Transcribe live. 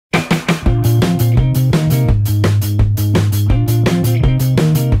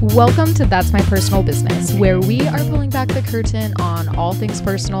Welcome to That's My Personal Business, where we are pulling back the curtain on all things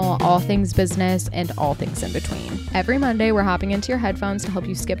personal, all things business, and all things in between. Every Monday, we're hopping into your headphones to help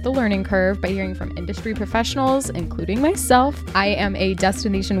you skip the learning curve by hearing from industry professionals, including myself. I am a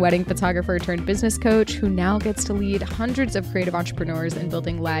destination wedding photographer turned business coach who now gets to lead hundreds of creative entrepreneurs in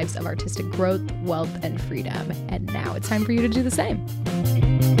building lives of artistic growth, wealth, and freedom. And now it's time for you to do the same.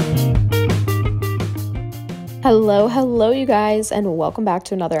 Hello, you guys, and welcome back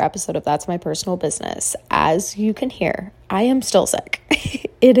to another episode of That's My Personal Business. As you can hear, I am still sick.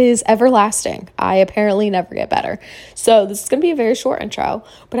 It is everlasting. I apparently never get better. So this is going to be a very short intro,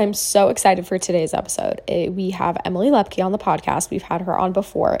 but I'm so excited for today's episode. We have Emily Loeppke on the podcast. We've had her on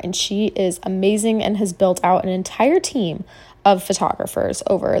before, and she is amazing and has built out an entire team of photographers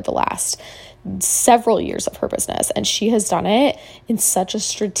over the last several years of her business, and she has done it in such a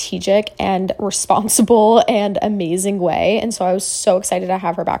strategic and responsible and amazing way. And so I was so excited to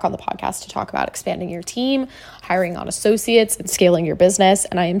have her back on the podcast to talk about expanding your team, hiring on associates, and scaling your business.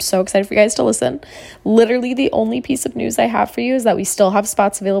 And I am so excited for you guys to listen. Literally the only piece of news I have for you is that we still have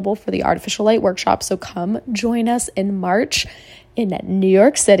spots available for the artificial light workshop, so come join us in March in New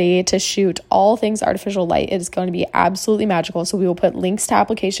York City to shoot all things artificial light. It is going to be absolutely magical. So we will put links to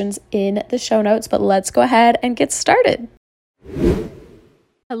applications in the show notes, but let's go ahead and get started.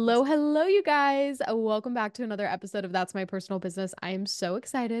 Hello, you guys. Welcome back to another episode of That's My Personal Business. I am so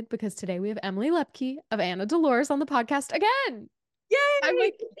excited because today we have Emily Loeppke of Anna Dolores on the podcast again. Yay! I'm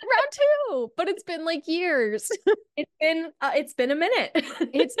like round 2, but it's been like years. It's been a minute.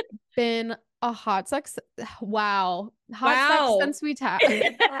 It's been a hot sex. Wow. Sex since we tapped.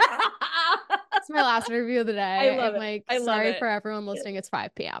 It's my last interview of the day. I love it. I sorry love it. for everyone listening. It's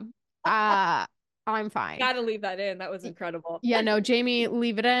 5 p.m. I'm fine. Gotta leave that in. That was incredible. Yeah, no, Jamie,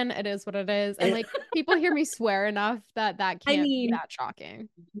 leave it in. It is what it is. And like people hear me swear enough that can't be that shocking.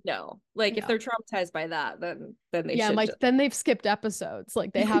 No, if they're traumatized by that, then they should. Then they've skipped episodes.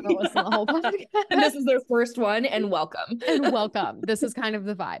 Like they haven't listened to the whole podcast. And this is their first one, and welcome. This is kind of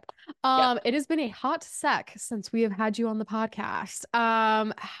the vibe. It has been a hot sec since we have had you on the podcast.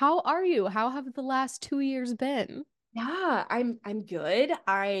 How are you? How have the last 2 years been? Yeah, I'm good.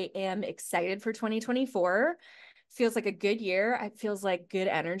 I am excited for 2024. Feels like a good year. It feels like good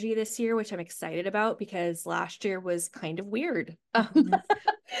energy this year, which I'm excited about because last year was kind of weird.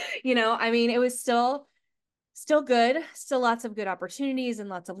 It was still good, still lots of good opportunities and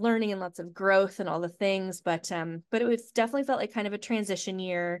lots of learning and lots of growth and all the things, but it was definitely felt like kind of a transition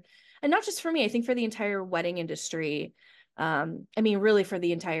year, and not just for me, I think for the entire wedding industry. Really for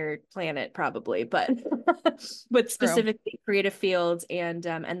the entire planet probably, but specifically creative fields and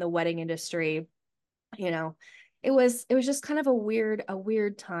the wedding industry, it was just kind of a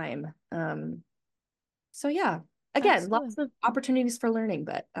weird time. So yeah, again, absolutely. Lots of opportunities for learning,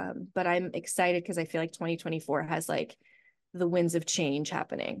 but I'm excited because I feel like 2024 has like the winds of change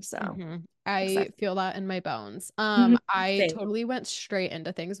happening. So I feel that in my bones. I totally went straight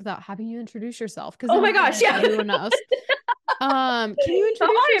into things without having you introduce yourself. Because oh my gosh, yeah, everyone knows. Can you introduce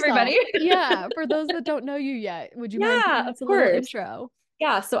yourself? Everybody? Yeah, for those that don't know you yet, would you mind giving us a little intro?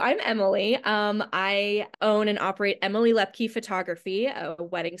 Yeah, so I'm Emily. I own and operate Emily Loeppke Photography, a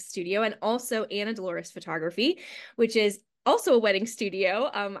wedding studio, and also Anna Dolores Photography, which is also a wedding studio,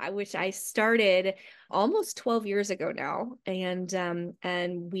 which I started almost 12 years ago now.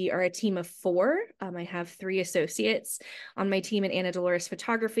 And we are a team of 4. I have 3 associates on my team at Anna Dolores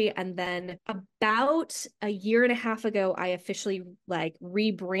Photography. And then about a year and a half ago, I officially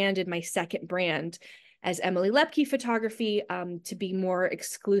rebranded my second brand as Emily Loeppke Photography, to be more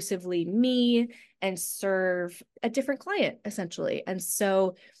exclusively me and serve a different client essentially. And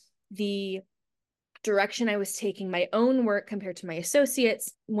so the direction I was taking my own work compared to my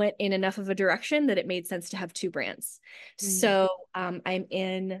associates went in enough of a direction that it made sense to have 2 brands. So I'm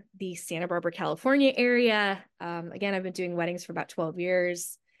in the Santa Barbara, California area. Again, I've been doing weddings for about 12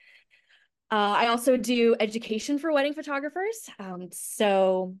 years. I also do education for wedding photographers.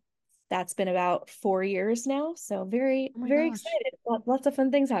 So that's been about 4 years now. So very excited. Lots of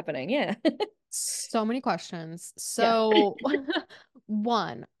fun things happening. Yeah. So many questions. So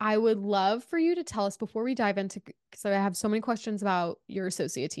one, I would love for you to tell us before we dive into, because I have so many questions about your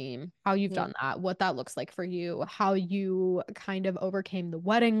associate team, how you've done that, what that looks like for you, how you kind of overcame the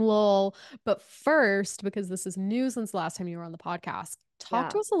wedding lull. But first, because this is new since the last time you were on the podcast, talk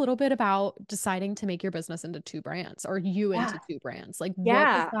to us a little bit about deciding to make your business into 2 brands or into 2 brands. Like, what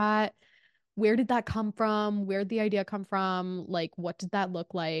was that? Where did that come from? Where did the idea come from? Like, what did that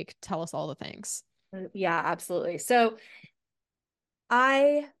look like? Tell us all the things. Yeah, absolutely. So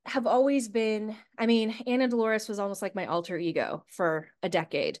I have always been, I mean, Anna Dolores was almost like my alter ego for a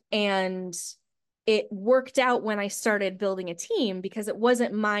decade. And it worked out when I started building a team because it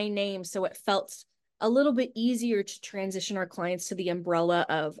wasn't my name. So it felt a little bit easier to transition our clients to the umbrella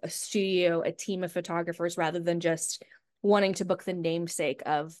of a studio, a team of photographers, rather than just wanting to book the namesake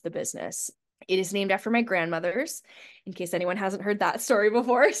of the business. It is named after my grandmother's, in case anyone hasn't heard that story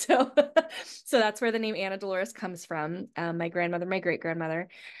before. So, so that's where the name Anna Dolores comes from. My grandmother, my great grandmother,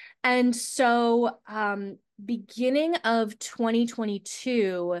 and so beginning of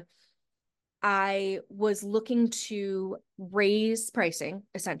 2022, I was looking to raise pricing.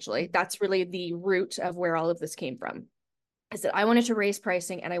 Essentially, that's really the root of where all of this came from. Is that I wanted to raise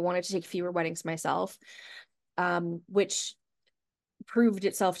pricing and I wanted to take fewer weddings myself, which proved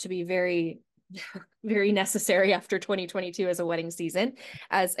itself to be very very necessary after 2022 as a wedding season.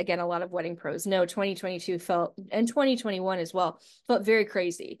 As again, a lot of wedding pros know, 2022 felt, and 2021 as well, felt very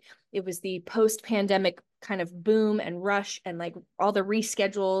crazy. It was the post-pandemic kind of boom and rush and like all the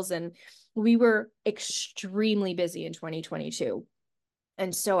reschedules, and we were extremely busy in 2022.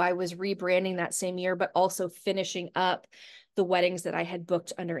 And so I was rebranding that same year, but also finishing up the weddings that I had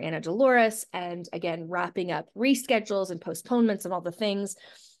booked under Anna Dolores, and again, wrapping up reschedules and postponements and all the things.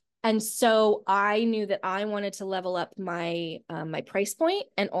 And so I knew that I wanted to level up my price point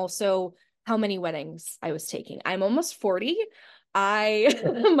and also how many weddings I was taking. I'm almost 40. I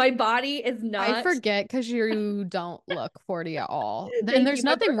my body is I not. forget because you don't look 40 at all. And Thank there's you.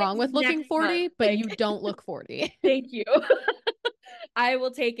 My nothing wrong birthday's with looking next month. 40, but Like, you don't look 40. thank you. I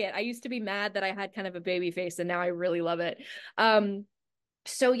will take it. I used to be mad that I had kind of a baby face, and now I really love it.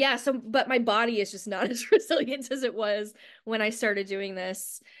 So yeah, but my body is just not as resilient as it was when I started doing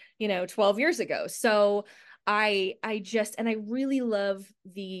this, 12 years ago. So I just, and I really love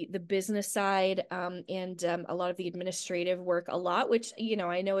the business side, and a lot of the administrative work a lot, which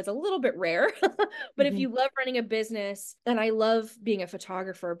I know is a little bit rare. But if Mhm. you love running a business, and I love being a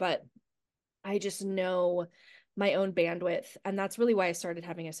photographer, but I just know my own bandwidth. And that's really why I started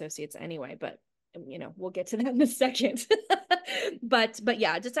having associates anyway. But we'll get to that in a second. But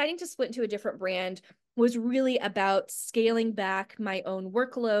yeah, deciding to split into a different brand was really about scaling back my own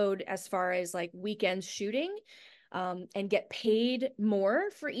workload as far as like weekends shooting, and get paid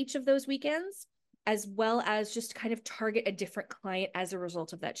more for each of those weekends, as well as just kind of target a different client as a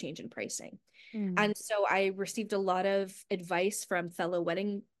result of that change in pricing. Mm. And so I received a lot of advice from fellow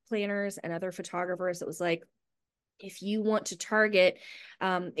wedding planners and other photographers that was like, if you want to target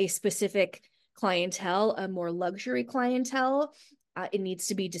a specific clientele, a more luxury clientele, it needs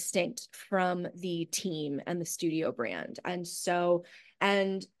to be distinct from the team and the studio brand. And so,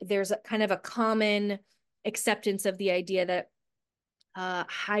 and there's a kind of a common acceptance of the idea that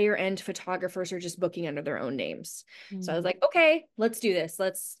higher end photographers are just booking under their own names. So I was Mm. like, okay, let's do this.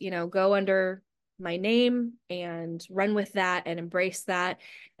 Let's, go under my name and run with that and embrace that.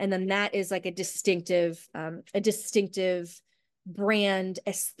 And then that is like a distinctive brand,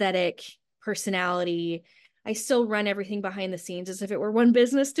 aesthetic, personality. I still run everything behind the scenes as if it were one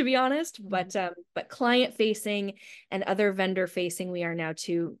business, to be honest, Mhm. but client facing and other vendor facing, we are now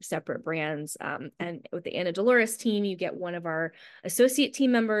two separate brands. And with the Anna Dolores team, you get one of our associate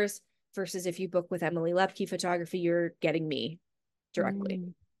team members, versus if you book with Emily Loeppke Photography, you're getting me directly.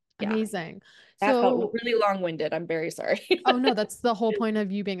 Mm. Yeah. Amazing. That felt So, really long-winded. I'm very sorry. oh no, that's the whole point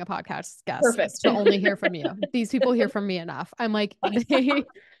of you being a podcast guest is Perfect. to only hear from you. These people hear from me enough. I'm like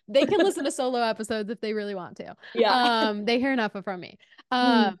they can listen to solo episodes if they really want to. Yeah. They hear enough from me.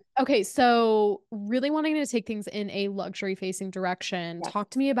 Mm. Okay, so really wanting to take things in a luxury facing direction. Yeah. Talk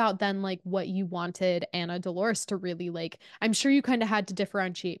to me about then like what you wanted Anna Dolores to really like. I'm sure you kind of had to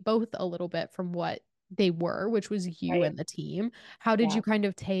differentiate both a little bit from what they were, which was you Right. and the team. How did Yeah. you kind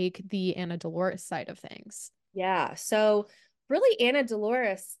of take the Anna Dolores side of things? Yeah. So really Anna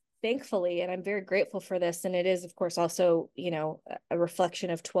Dolores, thankfully, and I'm very grateful for this. And it is, of course, also, a reflection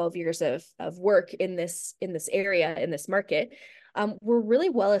of 12 years of work in this area, in this market. We're really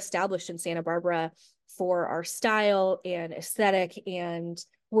well established in Santa Barbara for our style and aesthetic and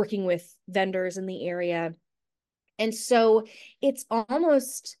working with vendors in the area. And so it's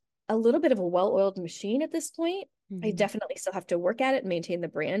almost a little bit of a well-oiled machine at this point. I Mhm. definitely still have to work at it and maintain the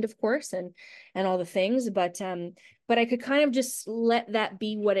brand, of course, and all the things, but I could kind of just let that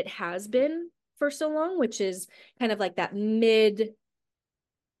be what it has been for so long, which is kind of like that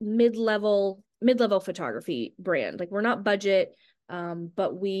mid-level photography brand. Like we're not budget,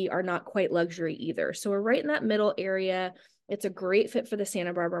 but we are not quite luxury either. So we're right in that middle area. It's a great fit for the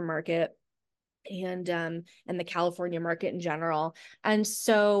Santa Barbara market. and the California market in general. And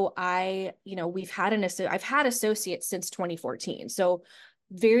so I've had associates since 2014. So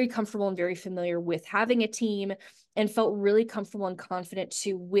very comfortable and very familiar with having a team, and felt really comfortable and confident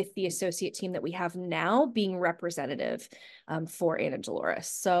too with the associate team that we have now being representative for Anna Dolores.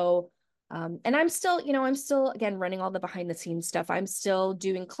 So and I'm still again running all the behind the scenes stuff. I'm still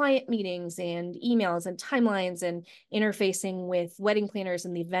doing client meetings and emails and timelines and interfacing with wedding planners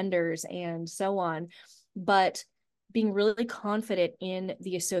and the vendors and so on. But being really confident in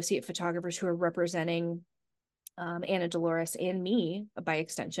the associate photographers who are representing Anna Dolores and me by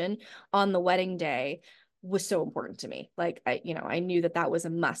extension on the wedding day was so important to me. Like I knew that that was a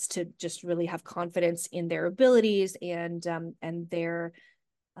must to just really have confidence in their abilities and their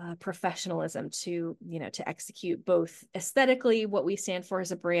professionalism to to execute both aesthetically what we stand for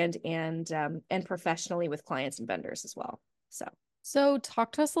as a brand and professionally with clients and vendors as well. So So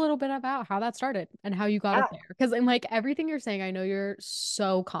talk to us a little bit about how that started and how you got yeah, it there. Because in like everything you're saying, I know you're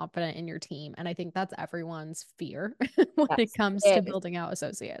so confident in your team, and I think that's everyone's fear when it yes, comes to it is. building out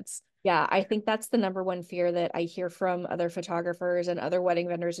associates. Yeah, I think that's the number one fear that I hear from other photographers and other wedding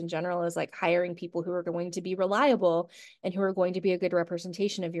vendors in general is like hiring people who are going to be reliable and who are going to be a good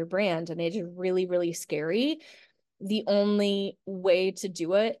representation of your brand. And it is really, really scary. The only way to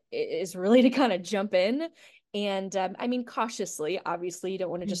do it is really to kind of jump in. And I mean, cautiously, obviously, you don't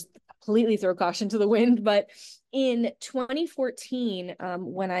want to Mm. just completely throw caution to the wind. But in 2014,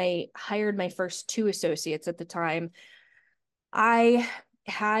 when I hired my first two associates at the time, I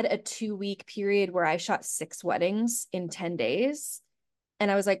had a 2 week period where I shot 6 weddings in 10 days.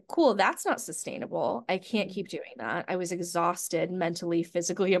 And I was like, cool, that's not sustainable. I can't Mm. keep doing that. I was exhausted mentally,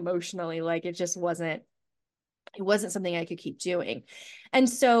 physically, emotionally. Like it wasn't something I could keep doing. And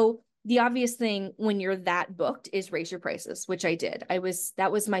so the obvious thing when you're that booked is raise your prices, which I did.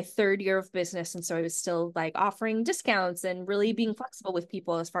 That was my third year of business. And so I was still like offering discounts and really being flexible with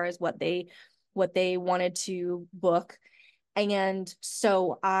people as far as what they wanted to book. And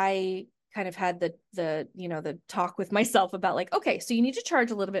so I kind of had the talk with myself about like, okay, so you need to charge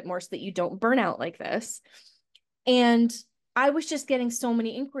a little bit more so that you don't burn out like this. And I was just getting so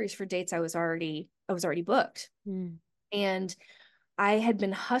many inquiries for dates I was already booked. Mm. And I had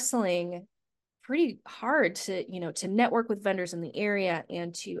been hustling pretty hard to network with vendors in the area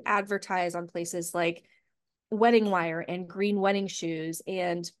and to advertise on places like Wedding Wire and Green Wedding Shoes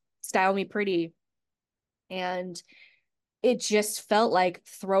and Style Me Pretty. And it just felt like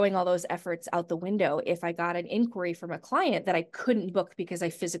throwing all those efforts out the window if I got an inquiry from a client that I couldn't book because I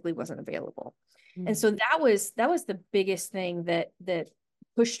physically wasn't available. And Mm. so that was the biggest thing that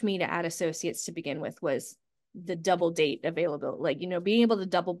pushed me to add associates to begin with was the double date availability. Like, being able to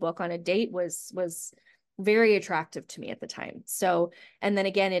double book on a date was very attractive to me at the time. So, and then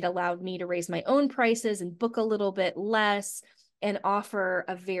again, it allowed me to raise my own prices and book a little bit less and offer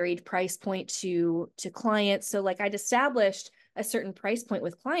a varied price point to clients. So like I'd established a certain price point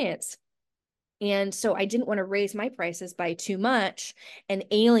with clients. And so I didn't want to raise my prices by too much and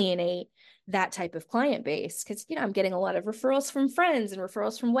alienate that type of client base because I'm getting a lot of referrals from friends and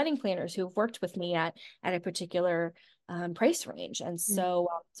referrals from wedding planners who have worked with me at a particular price range. And Mm. so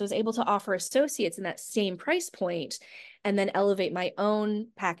I was able to offer associates in that same price point and then elevate my own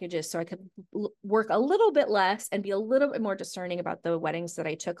packages so I could work a little bit less and be a little bit more discerning about the weddings that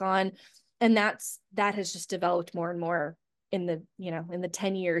I took on. And that has just developed more and more in the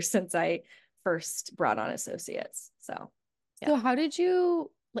 10 years since I first brought on associates. So, yeah. So how did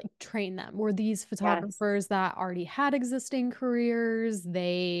you like train them? Were these Yes. photographers that already had existing careers?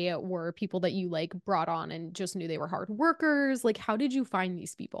 They were people that you like brought on and just knew they were hard workers? Like, how did you find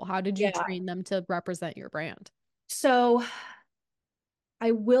these people? How did you Yeah. train them to represent your brand? So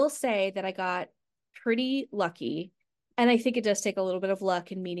I will say that I got pretty lucky. And I think it does take a little bit of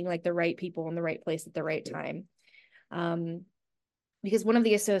luck in meeting like the right people in the right place at the right time. Um, because one of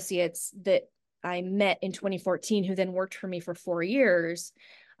the associates that I met in 2014, who then worked for me for 4 years,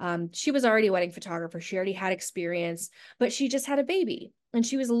 she was already a wedding photographer. She already had experience, but she just had a baby. And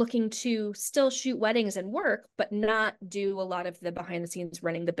she was looking to still shoot weddings and work, but not do a lot of the behind the scenes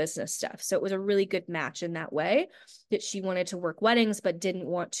running the business stuff. So it was a really good match in that way that she wanted to work weddings, but didn't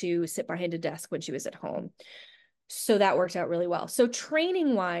want to sit behind a desk when she was at home. So that worked out really well. So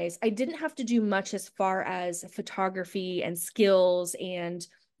training wise, I didn't have to do much as far as photography and skills and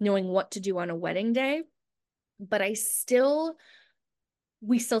knowing what to do on a wedding day, but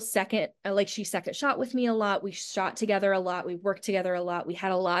we still second, like she second shot with me a lot. We shot together a lot. We worked together a lot. We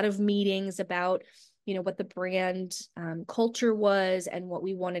had a lot of meetings about, what the brand culture was and what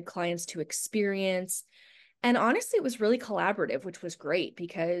we wanted clients to experience. And honestly, it was really collaborative, which was great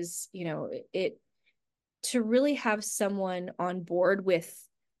because, it to really have someone on board with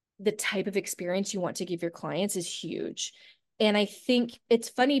the type of experience you want to give your clients is huge. And I think it's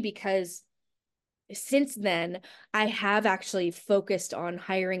funny because since then, I have actually focused on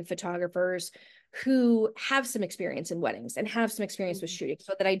hiring photographers who have some experience in weddings and have some experience with Mhm. shooting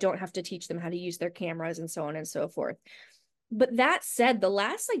so that I don't have to teach them how to use their cameras and so on and so forth. But that said, the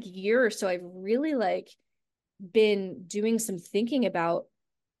last like year or so, I've really like been doing some thinking about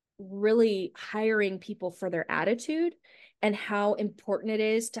really hiring people for their attitude and how important it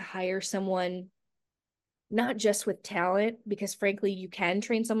is to hire someone not just with talent, because frankly, you can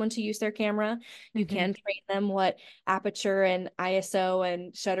train someone to use their camera. You Mhm. can train them what aperture and ISO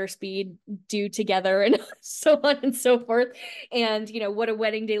and shutter speed do together and so on and so forth. And, what a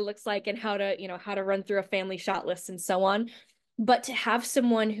wedding day looks like and how to run through a family shot list and so on. But to have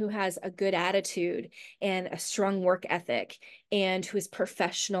someone who has a good attitude and a strong work ethic and who is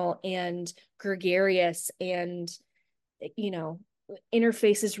professional and gregarious and you know,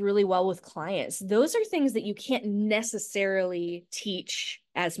 interfaces really well with clients. Those are things that you can't necessarily teach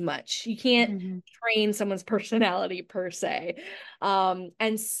as much. You can't Mhm. train someone's personality per se.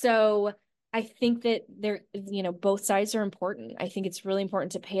 And so I think that both sides are important. I think it's really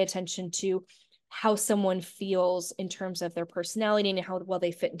important to pay attention to how someone feels in terms of their personality and how well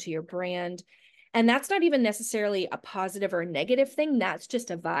they fit into your brand. And that's not even necessarily a positive or a negative thing. That's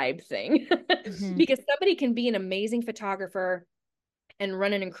just a vibe thing. Mhm. Because somebody can be an amazing photographer and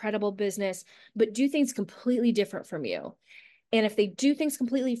run an incredible business, but do things completely different from you. And if they do things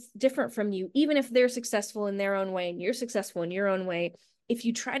completely different from you, even if they're successful in their own way and you're successful in your own way, if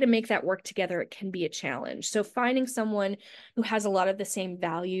you try to make that work together, it can be a challenge. So finding someone who has a lot of the same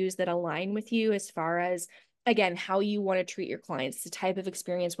values that align with you as far as, again, how you want to treat your clients, the type of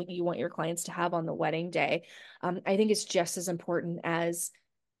experience what you want your clients to have on the wedding day, I think it's just as important as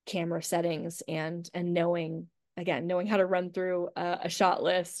camera settings and knowing how to run through a shot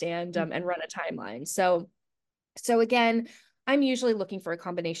list and Mhm. run a timeline. So again, I'm usually looking for a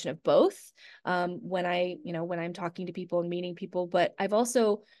combination of both when I'm talking to people and meeting people, but I've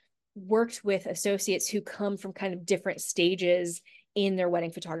also worked with associates who come from kind of different stages in their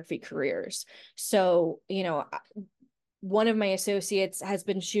wedding photography careers. So, one of my associates has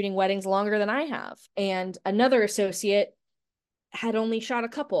been shooting weddings longer than I have, and another associate had only shot a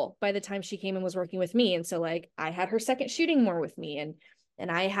couple by the time she came and was working with me. And so like I had her second shooting more with me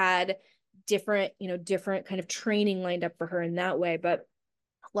and I had different kind of training lined up for her in that way. But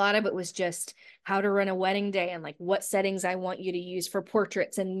a lot of it was just how to run a wedding day and like what settings I want you to use for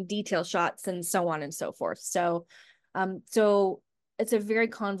portraits and detail shots and so on and so forth. So it's a very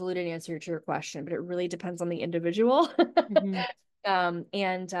convoluted answer to your question, but it really depends on the individual. Mhm.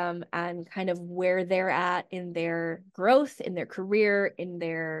 And kind of where they're at in their growth, in their career, in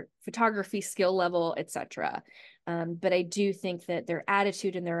their photography skill level, etc. But I do think that their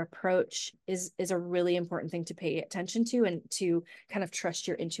attitude and their approach is a really important thing to pay attention to and to kind of trust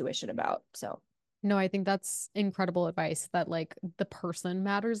your intuition about. So No, I think that's incredible advice that like the person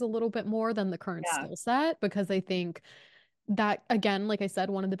matters a little bit more than the current yeah, skill set because I think that again, like I said,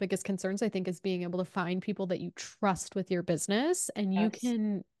 one of the biggest concerns I think is being able to find people that you trust with your business and yes,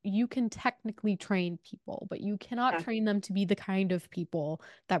 you can technically train people, but you cannot yeah, train them to be the kind of people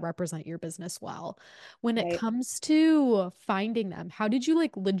that represent your business well. When it right. comes to finding them, how did you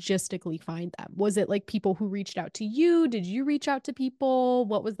like logistically find them? Was it like people who reached out to you? Did you reach out to people?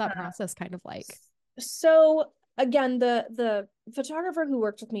 What was that process kind of like? So again, the photographer who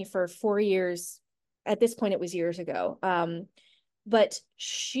worked with me for 4 years, at this point it was years ago. But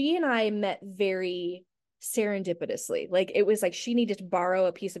she and I met very serendipitously. Like it was like she needed to borrow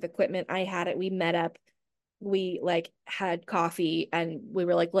a piece of equipment. I had it. We met up. We like had coffee and we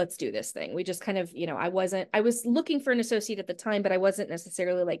were like, let's do this thing. We just kind of, I was looking for an associate at the time, but I wasn't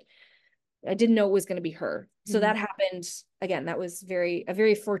necessarily like I didn't know it was going to be her. So Mhm. that happened again. That was a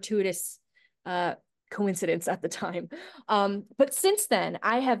very fortuitous uh, coincidence at the time. But since then,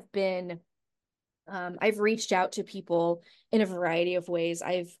 I've reached out to people in a variety of ways.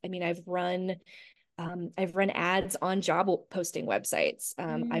 I've run ads on job posting websites.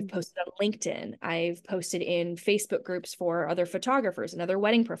 I've Mm. posted on LinkedIn. I've posted in Facebook groups for other photographers and other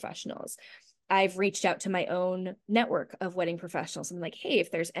wedding professionals. I've reached out to my own network of wedding professionals. I'm like, hey,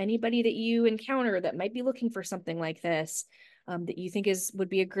 if there's anybody that you encounter that might be looking for something like this, that you think would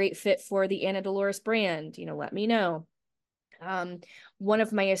be a great fit for the Anna Dolores brand, let me know. Um, One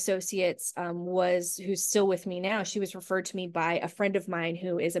of my associates who's still with me now. She was referred to me by a friend of mine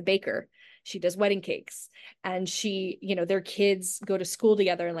who is a baker. she does wedding cakes, and she, their kids go to school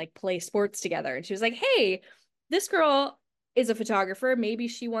together and like play sports together. And she was like, hey, this girl is a photographer. Maybe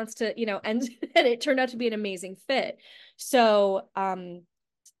she wants to, and and it turned out to be an amazing fit. So, and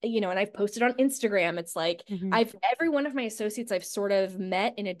I've posted on Instagram. It's like Hmm. I've every one of my associates I've sort of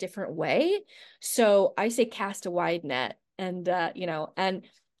met in a different way. So I say cast a wide net. And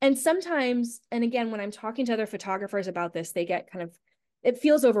and sometimes, and again, when I'm talking to other photographers about this, they get kind of, it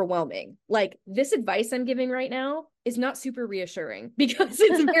feels overwhelming. Like, this advice I'm giving right now is not super reassuring because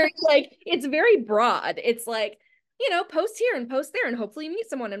it's very like it's very broad. It's like, post here and post there and hopefully you meet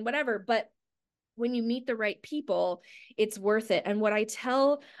someone and whatever. But when you meet the right people, it's worth it. And what I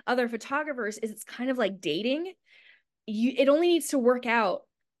tell other photographers is it's kind of like dating. It only needs to work out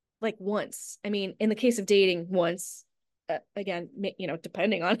like once. I mean, in the case of dating, once. Again,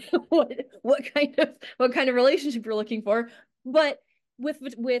 depending on what kind of relationship you're looking for. But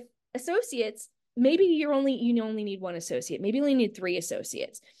with associates, maybe you only need one associate. Maybe you only need three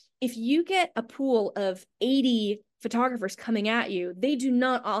associates. If you get a pool of 80 photographers coming at you, they do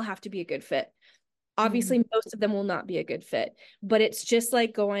not all have to be a good fit. Hmm. Obviously, most of them will not be a good fit, but it's just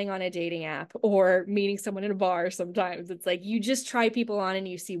like going on a dating app or meeting someone in a bar sometimes. It's like you just try people on and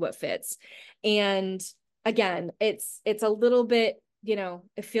you see what fits. And again, it's a little bit,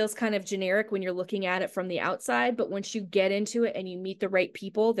 it feels kind of generic when you're looking at it from the outside, but once you get into it and you meet the right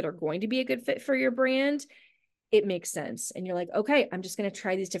people that are going to be a good fit for your brand, it makes sense. And you're like, okay, I'm just going to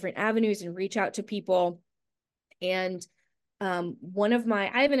try these different avenues and reach out to people. And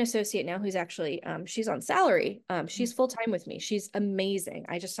I have an associate now who's actually, she's on salary. She's full time with me. She's amazing.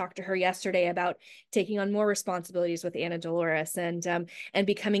 I just talked to her yesterday about taking on more responsibilities with Anna Dolores, and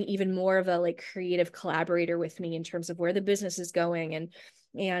becoming even more of a like creative collaborator with me in terms of where the business is going.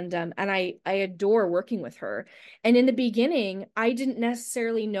 And I adore working with her. And in the beginning, I didn't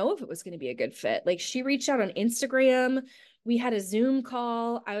necessarily know if it was going to be a good fit. Like, she reached out on Instagram, we had a Zoom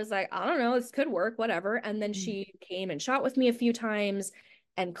call. I was like, I don't know, this could work, whatever. And then she came and shot with me a few times,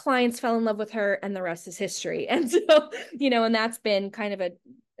 and clients fell in love with her, and the rest is history. And so, and that's been kind of a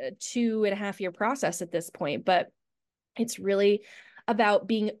 2.5 year process at this point. But it's really about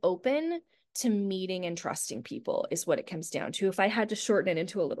being open to meeting and trusting people, is what it comes down to. If I had to shorten it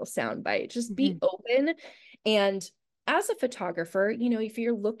into a little sound bite, just Hmm. be open. And as a photographer,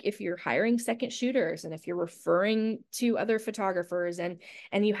 if you're hiring second shooters, and if you're referring to other photographers, and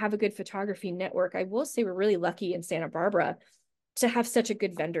you have a good photography network, I will say we're really lucky in Santa Barbara to have such a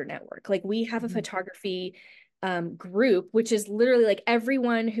good vendor network. Like, we have a Hmm. photography group, which is literally like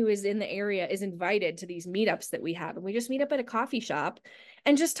everyone who is in the area is invited to these meetups that we have. And we just meet up at a coffee shop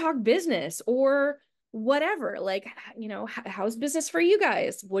and just talk business or whatever. Like, how's business for you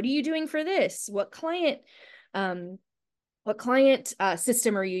guys? What are you doing for this? Um, what client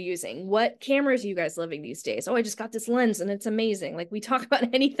system are you using? What cameras are you guys living these days? Oh, I just got this lens and it's amazing. Like, we talk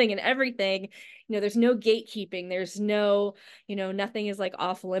about anything and everything. There's no gatekeeping. There's no, nothing is like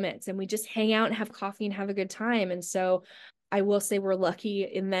off limits. And we just hang out and have coffee and have a good time. And so I will say we're lucky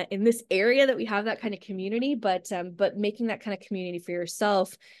in this area that we have that kind of community, but making that kind of community for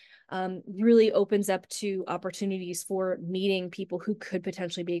yourself really opens up to opportunities for meeting people who could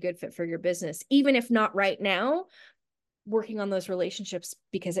potentially be a good fit for your business, even if not right now, working on those relationships,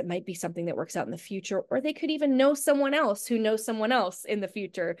 because it might be something that works out in the future, or they could even know someone else who knows someone else in the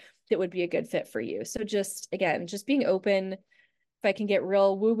future that would be a good fit for you. So just, again, just being open. If I can get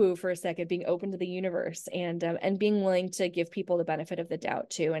real woo woo for a second, being open to the universe, and being willing to give people the benefit of the doubt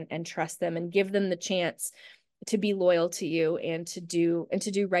too, and trust them and give them the chance to be loyal to you, and to do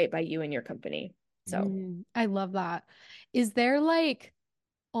right by you and your company. So I love that. Is there like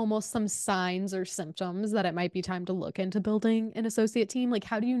almost some signs or symptoms that it might be time to look into building an associate team? Like,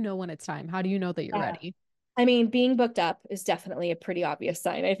 how do you know when it's time? How do you know that you're yeah. ready? I mean, being booked up is definitely a pretty obvious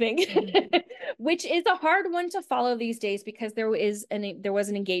sign, I think, Hmm. which is a hard one to follow these days, because there was an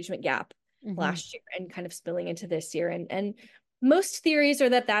engagement gap Hmm. last year and kind of spilling into this year. And most theories are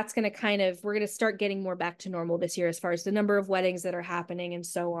that that's going to we're going to start getting more back to normal this year as far as the number of weddings that are happening and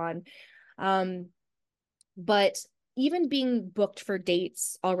so on. Um, but even being booked for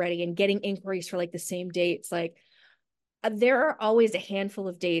dates already and getting inquiries for like the same dates, like, there are always a handful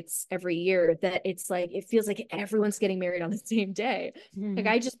of dates every year that it's like it feels like everyone's getting married on the same day. Like, Hmm.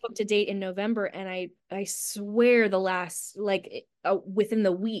 I just booked a date in November, and I swear the last, like, within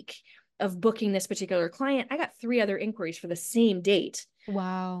the week of booking this particular client, I got 3 other inquiries for the same date.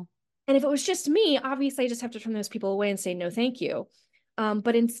 Wow. And if it was just me, obviously I just have to turn those people away and say no thank you.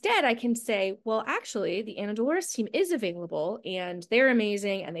 But instead, I can say, well, actually, the Anna Dolores team is available and they're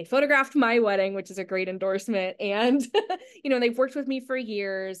amazing. And they photographed my wedding, which is a great endorsement. And, they've worked with me for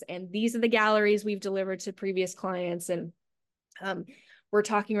years. And these are the galleries we've delivered to previous clients. And um, we're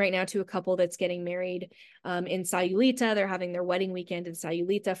talking right now to a couple that's getting married in Sayulita. They're having their wedding weekend in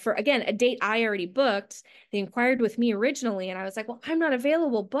Sayulita for, again, a date I already booked. They inquired with me originally, and I was like, well, I'm not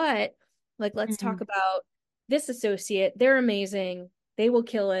available, but like, let's talk Mhm. about this associate. They're amazing. They will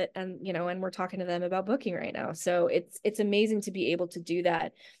kill it. And we're talking to them about booking right now. So it's amazing to be able to do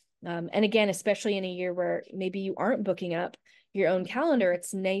that. And again, especially in a year where maybe you aren't booking up your own calendar,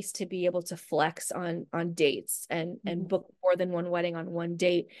 it's nice to be able to flex on dates and Mhm. book more than one wedding on one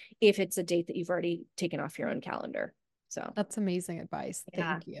date if it's a date that you've already taken off your own calendar. So That's amazing advice.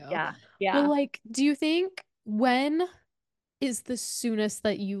 yeah, Thank you. yeah, Well, yeah. like, do you think when is the soonest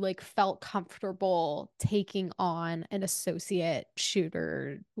that you like felt comfortable taking on an associate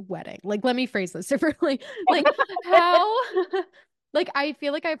shooter wedding? Like, let me phrase this differently. Like, how, like, I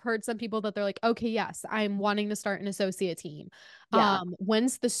feel like I've heard some people that they're like, okay, yes, I'm wanting to start an associate team. Yeah.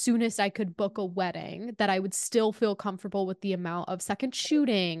 When's the soonest I could book a wedding that I would still feel comfortable with the amount of second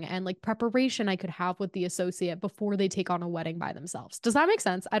shooting and like preparation I could have with the associate before they take on a wedding by themselves? Does that make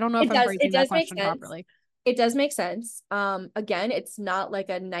sense? I don't know if It I'm does. It phrasing that does make question sense. properly. It does make sense. Again, it's not like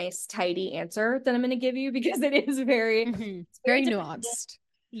a nice, tidy answer that I'm going to give you because it's very Very dependent. nuanced.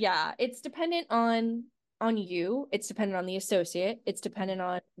 Yeah, it's dependent on you. It's dependent on the associate. It's dependent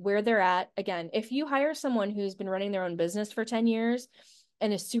on where they're at. Again, if you hire someone who's been running their own business for 10 years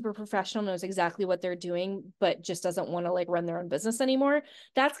and is super professional, knows exactly what they're doing, but just doesn't want to like run their own business anymore,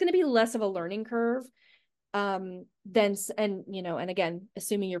 that's going to be less of a learning curve then and again,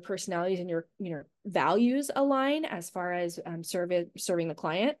 assuming your personalities and your values align as far as serving the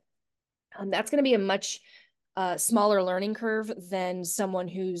client, that's going to be a much smaller learning curve than someone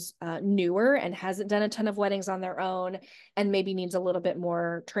who's newer and hasn't done a ton of weddings on their own and maybe needs a little bit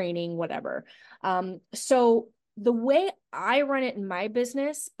more training, whatever. So the way I run it in my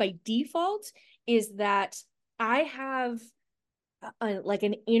business by default is that I have like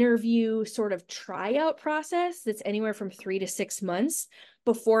an interview sort of tryout process that's anywhere from 3 to 6 months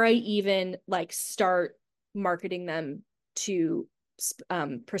before I even like start marketing them to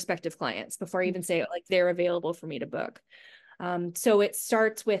prospective clients, before I even say like they're available for me to book. So it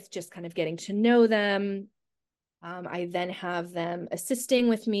starts with just kind of getting to know them. I then have them assisting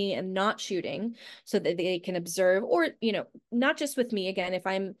with me and not shooting so that they can observe, or, not just with me. Again, if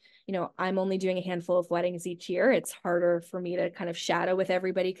I'm only doing a handful of weddings each year, it's harder for me to kind of shadow with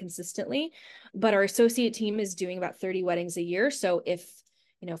everybody consistently. But our associate team is doing about 30 weddings a year. So if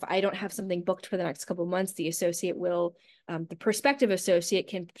I don't have something booked for the next couple of months, the prospective associate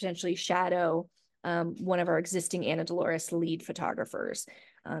can potentially shadow one of our existing Anna Dolores lead photographers,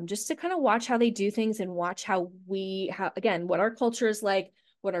 just to kind of watch how they do things and watch again, what our culture is like,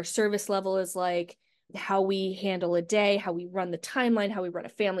 what our service level is like, how we handle a day, how we run the timeline, how we run a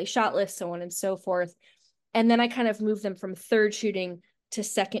family shot list, so on and so forth. And then I kind of move them from third shooting to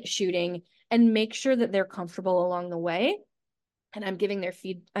second shooting and make sure that they're comfortable along the way. And I'm giving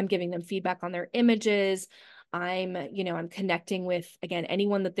them feedback on their images. I'm connecting with, again,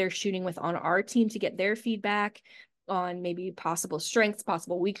 anyone that they're shooting with on our team to get their feedback on maybe possible strengths,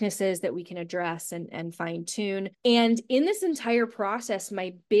 possible weaknesses that we can address and fine tune. And in this entire process,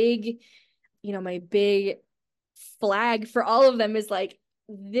 my big flag for all of them is like,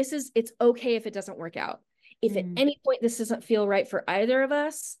 it's okay if it doesn't work out. If at Mm-hmm. any point this doesn't feel right for either of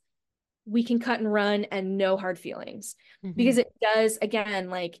us, we can cut and run and no hard feelings, Mm-hmm. because it does, again,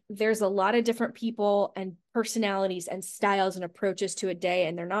 like there's a lot of different people and personalities and styles and approaches to a day,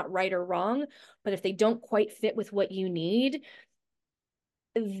 and they're not right or wrong, but if they don't quite fit with what you need,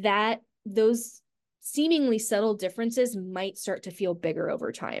 that those seemingly subtle differences might start to feel bigger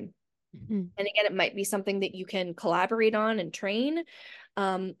over time. Mm-hmm. And again, it might be something that you can collaborate on and train,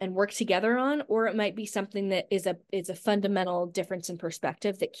 and work together on, or it might be something that is a fundamental difference in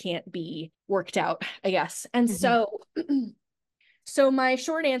perspective that can't be worked out, I guess. And Mm-hmm. so my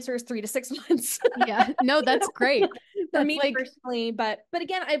short answer is 3 to 6 months Yeah, no, that's great. for That's me like, personally. But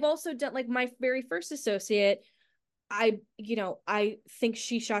again, I've also done like my very first associate. I think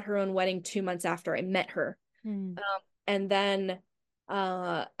she shot her own wedding 2 months after I met her. mm, And then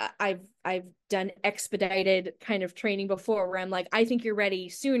I've done expedited kind of training before where I'm like, I think you're ready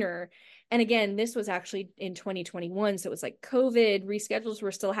sooner. And again, this was actually in 2021, so it was like COVID, reschedules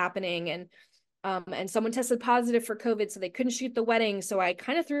were still happening, and someone tested positive for COVID, so they couldn't shoot the wedding. So I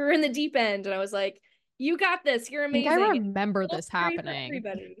kind of threw her in the deep end, and I was like, "You got this. You're I think I amazing." remember It's this scary for happening.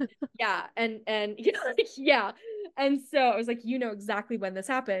 everybody. Yeah, and yeah, And so I was like, you know exactly when this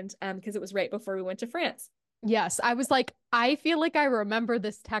happened, because it was right before we went to France. Yes, I was like, I feel like I remember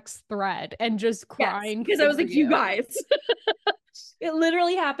this text thread and just Yes, crying because I was for like, you you. guys. It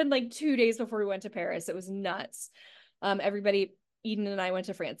literally happened like 2 days before we went to Paris. It was nuts. Everybody, Eden and I went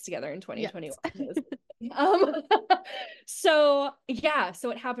to France together in Yes. 2021. Um, so yeah, so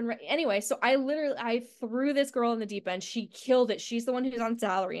it happened right anyway. So I threw this girl in the deep end. She killed it. She's the one who's on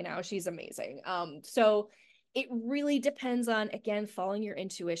salary now. She's amazing. So it really depends on, again, following your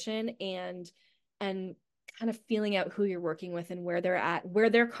intuition and kind of feeling out who you're working with and where they're at, where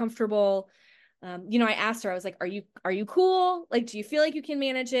they're comfortable. I asked her, I was like, are you cool? Like, do you feel like you can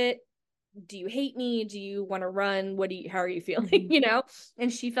manage it? Do you hate me? Do you want to run? How are you feeling? Mhm.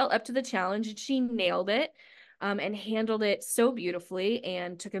 And she felt up to the challenge and she nailed it, and handled it so beautifully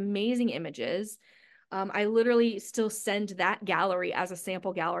and took amazing images. I literally still send that gallery as a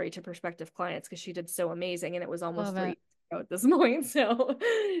sample gallery to prospective clients because she did so amazing. And it was almost Love three it. years ago at this point. So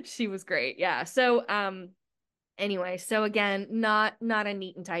she was great. Yeah. So, anyway, so again, not a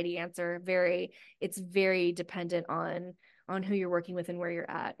neat and tidy answer. It's very dependent on who you're working with and where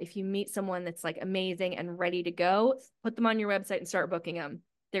you're at. If you meet someone that's like amazing and ready to go, put them on your website and start booking them.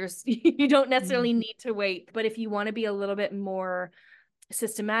 There's You don't necessarily Mhm. need to wait, but if you want to be a little bit more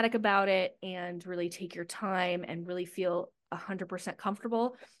systematic about it and really take your time and really feel 100%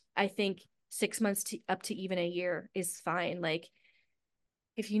 comfortable, I think 6 months to up to even a year is fine. Like,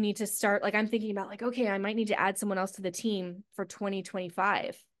 if you need to start, like, I'm thinking about, like, okay, I might need to add someone else to the team for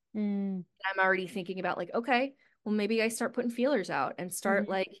 2025. Mm. I'm already thinking about, like, okay, well, maybe I start putting feelers out and start Mhm.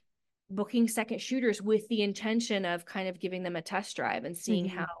 like booking second shooters with the intention of kind of giving them a test drive and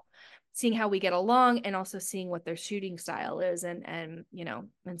Mhm. seeing how we get along, and also seeing what their shooting style is, and and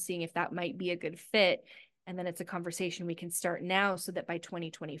seeing if that might be a good fit. And then it's a conversation we can start now so that by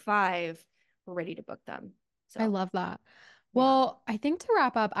 2025 we're ready to book them. I So, love that. yeah. Well, I think to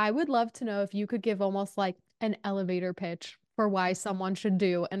wrap up, I would love to know if you could give almost like an elevator pitch for why someone should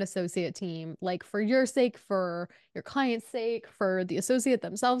do an associate team, like for your sake, for your client's sake, for the associate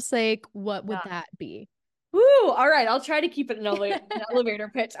themselves' sake. What would that be? Woo! All right, I'll try to keep it an elevator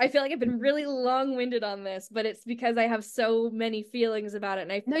pitch. I feel like I've been really long-winded on this, but it's because I have so many feelings about it,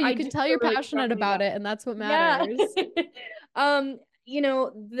 and I No, you I can do tell feel you're really passionate strongly about about it, it. and that's what Yeah. matters.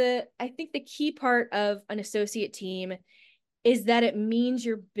 The I think the key part of an associate team is that it means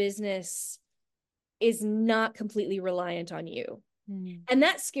your business is not completely reliant on you. Mm. And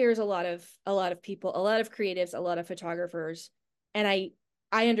that scares a lot of people, a lot of creatives, a lot of photographers. And I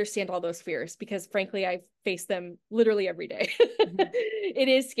understand all those fears because frankly I face them literally every day. Mhm. It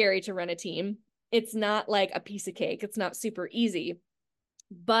is scary to run a team. It's not like a piece of cake. It's not super easy,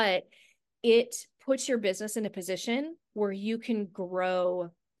 but it puts your business in a position where you can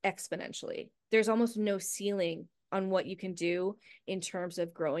grow exponentially. There's almost no ceiling on what you can do in terms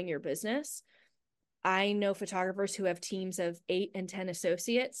of growing your business. I know photographers who have teams of 8 and 10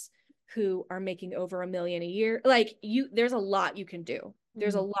 associates who are making over 1 million a year. Like, there's a lot you can do.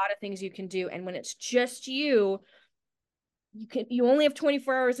 There's a Mm. lot of things you can do. And when it's just you only have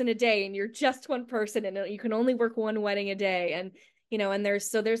 24 hours in a day and you're just one person and you can only work one wedding a day. And, and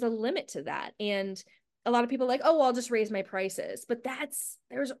there's a limit to that. And a lot of people are like, oh, well, I'll just raise my prices. But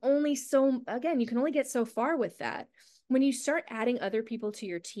there's only again, you can only get so far with that. When you start adding other people to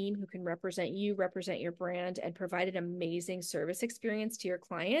your team who can represent you, represent your brand, and provide an amazing service experience to your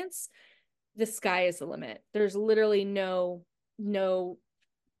clients, the sky is the limit. There's literally no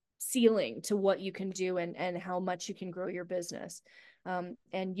ceiling to what you can do and how much you can grow your business.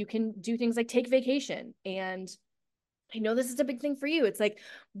 And you can do things like take vacation. And I know this is a big thing for you. It's like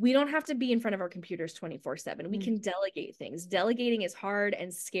we don't have to be in front of our computers 24/7. We Mm. can delegate things. Delegating is hard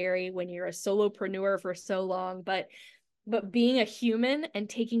and scary when you're a solopreneur for so long, but being a human and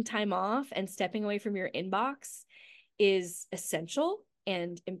taking time off and stepping away from your inbox is essential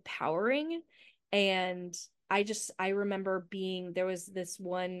and empowering. And I remember there was this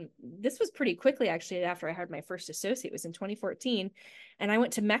was pretty quickly actually after I hired my first associate. It was in 2014. And I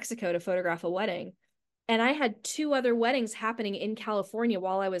went to Mexico to photograph a wedding. And I had two other weddings happening in California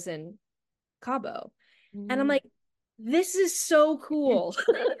while I was in Cabo. And I'm Mm. like, this is so cool.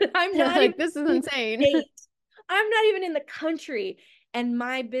 I'm not even Like, this is in the insane. state. I'm not even in the country. And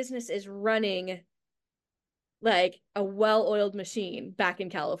my business is running like a well-oiled machine back in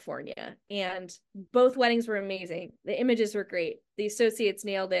California. And both weddings were amazing. The images were great. The associates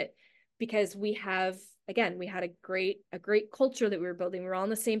nailed it because we had a great culture that we were building. We were all on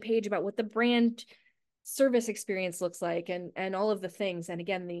the same page about what the brand service experience looks like and all of the things. And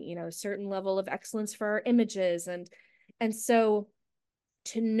again, the certain level of excellence for our images and so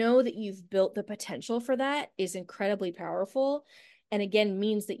to know that you've built the potential for that is incredibly powerful. And again,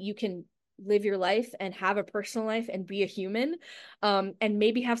 means that you can live your life and have a personal life and be a human, and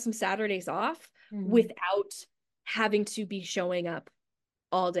maybe have some Saturdays off Mhm. without having to be showing up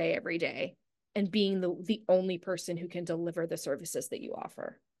all day, every day, and being the only person who can deliver the services that you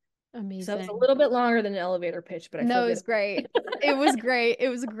offer. So it's a Amazing. little bit longer than an elevator pitch, but I feel No, it good. was great. It was great. It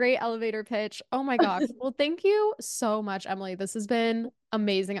was a great elevator pitch. Oh my gosh. Well, thank you so much, Emily. This has been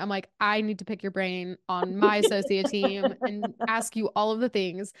amazing. I'm like, I need to pick your brain on my associate team and ask you all of the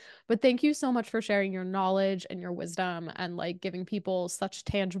things. But thank you so much for sharing your knowledge and your wisdom and like giving people such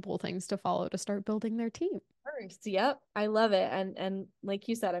tangible things to follow to start building their team. First. Yep, I love it. And like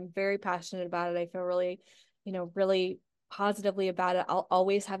you said, I'm very passionate about it. I feel really, really positively about it. I'll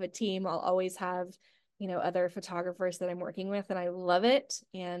always have a team. I'll always have, other photographers that I'm working with, and I love it.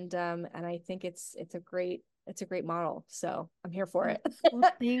 And I think it's a great model. So I'm here for it. Well,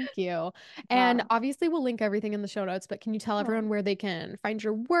 thank you. And Uh, obviously, we'll link everything in the show notes, but can you tell everyone oh. where they can find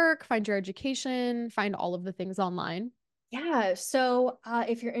your work, find your education, find all of the things online? Yeah, so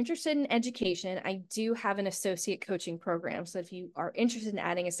if you're interested in education, I do have an associate coaching program. So if you are interested in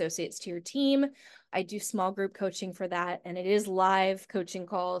adding associates to your team, I do small group coaching for that, and it is live coaching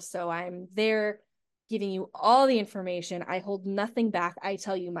calls. So I'm there giving you all the information. I hold nothing back. I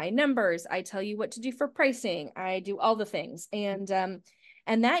tell you my numbers. I tell you what to do for pricing. I do all the things. And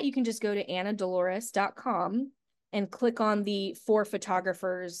that you can just go to annadolores.com and click on the For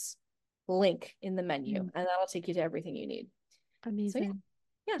Photographers link in the menu, Mm. and that'll take you to everything you need. So yeah, Amazing.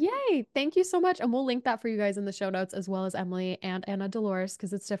 yeah. Yay. Thank you so much. And we'll link that for you guys in the show notes as well as Emily and Anna Dolores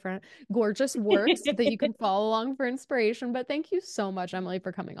because it's different. Gorgeous works that you can follow along for inspiration. But thank you so much, Emily,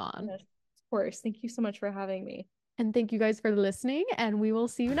 for coming on. Yes, of course. Thank you so much for having me. And thank you guys for listening, and we will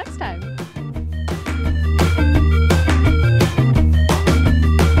see you next time.